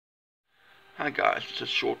Hi guys, just a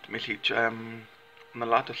short message. On the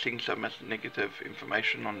light of seeing so much negative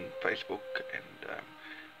information on Facebook and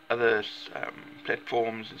other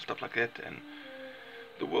platforms and stuff like that, and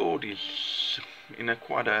the world is in a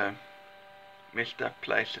quite a messed up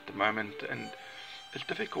place at the moment, and it's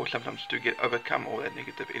difficult sometimes to overcome all that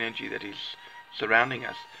negative energy that is surrounding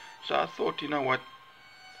us. So I thought, you know what,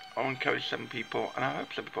 I'll encourage some people, and I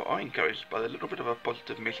hope some people are encouraged by a little bit of a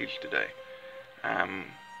positive message today.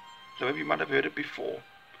 Some of you might have heard it before.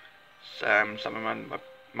 Some of them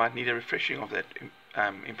might need a refreshing of that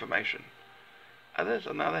information. Others,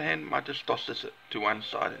 on the other hand, might just toss this to one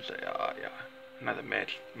side and say, "Ah, yeah, another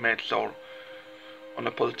mad soul on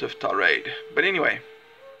a positive tirade." But anyway,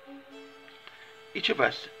 each of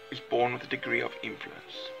us is born with a degree of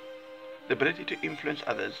influence, the ability to influence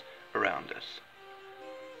others around us.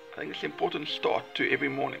 I think it's an important start to every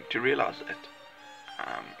morning to realize that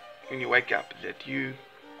when you wake up, that you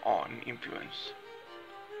are an influence.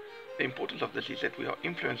 The importance of this is that we are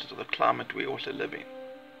influencers of the climate we also live in. In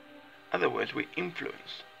other words, we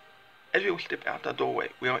influence. As we all step out our doorway,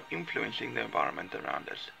 we are influencing the environment around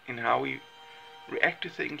us in how we react to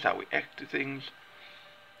things, how we act to things,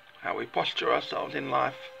 how we posture ourselves in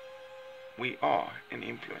life. We are an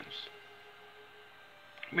influence.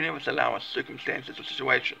 Many of us allow our circumstances or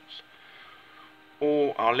situations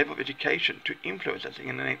or our level of education to influence us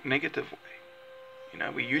in a negative way.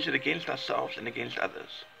 We use it against ourselves and against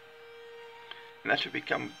others. And thus we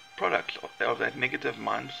become products of that negative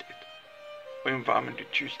mindset or environment we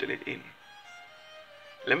choose to let in,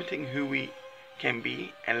 limiting who we can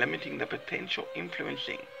be and limiting the potential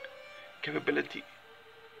influencing capability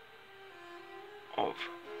of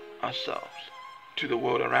ourselves to the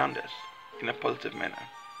world around us in a positive manner.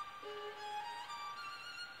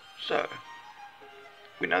 So,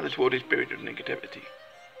 we know this world is buried with negativity.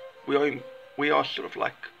 We are sort of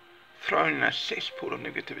like thrown in a cesspool of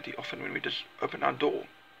negativity often when we just open our door.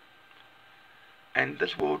 And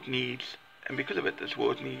this world needs, and because of it, this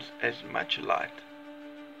world needs as much light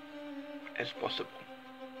as possible.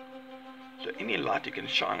 So any light you can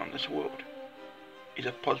shine on this world is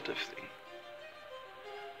a positive thing.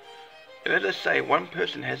 And let us say one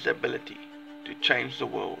person has the ability to change the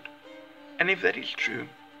world. And if that is true,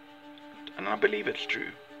 and I believe it's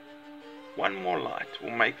true, one more light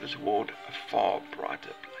will make this world a far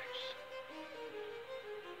brighter place.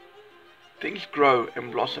 Things grow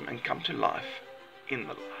and blossom and come to life in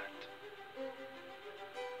the light.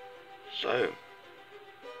 So,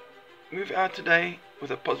 move out today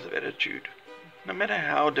with a positive attitude, no matter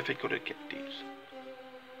how difficult it is.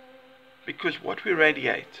 Because what we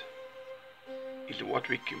radiate is what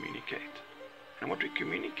we communicate. And what we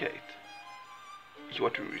communicate is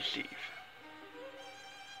what we receive.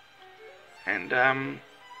 And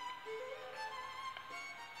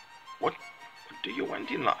what do you want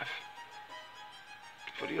in life?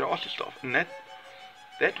 For you to ask yourself. And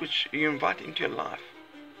that which you invite into your life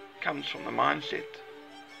comes from the mindset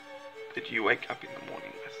that you wake up in the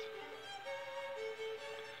morning with.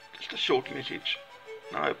 Just a short message.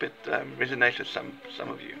 And I hope it resonates with some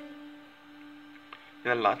of you, in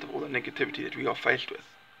the light of all the negativity that we are faced with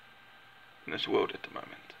in this world at the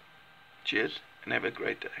moment. Cheers, and have a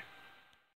great day.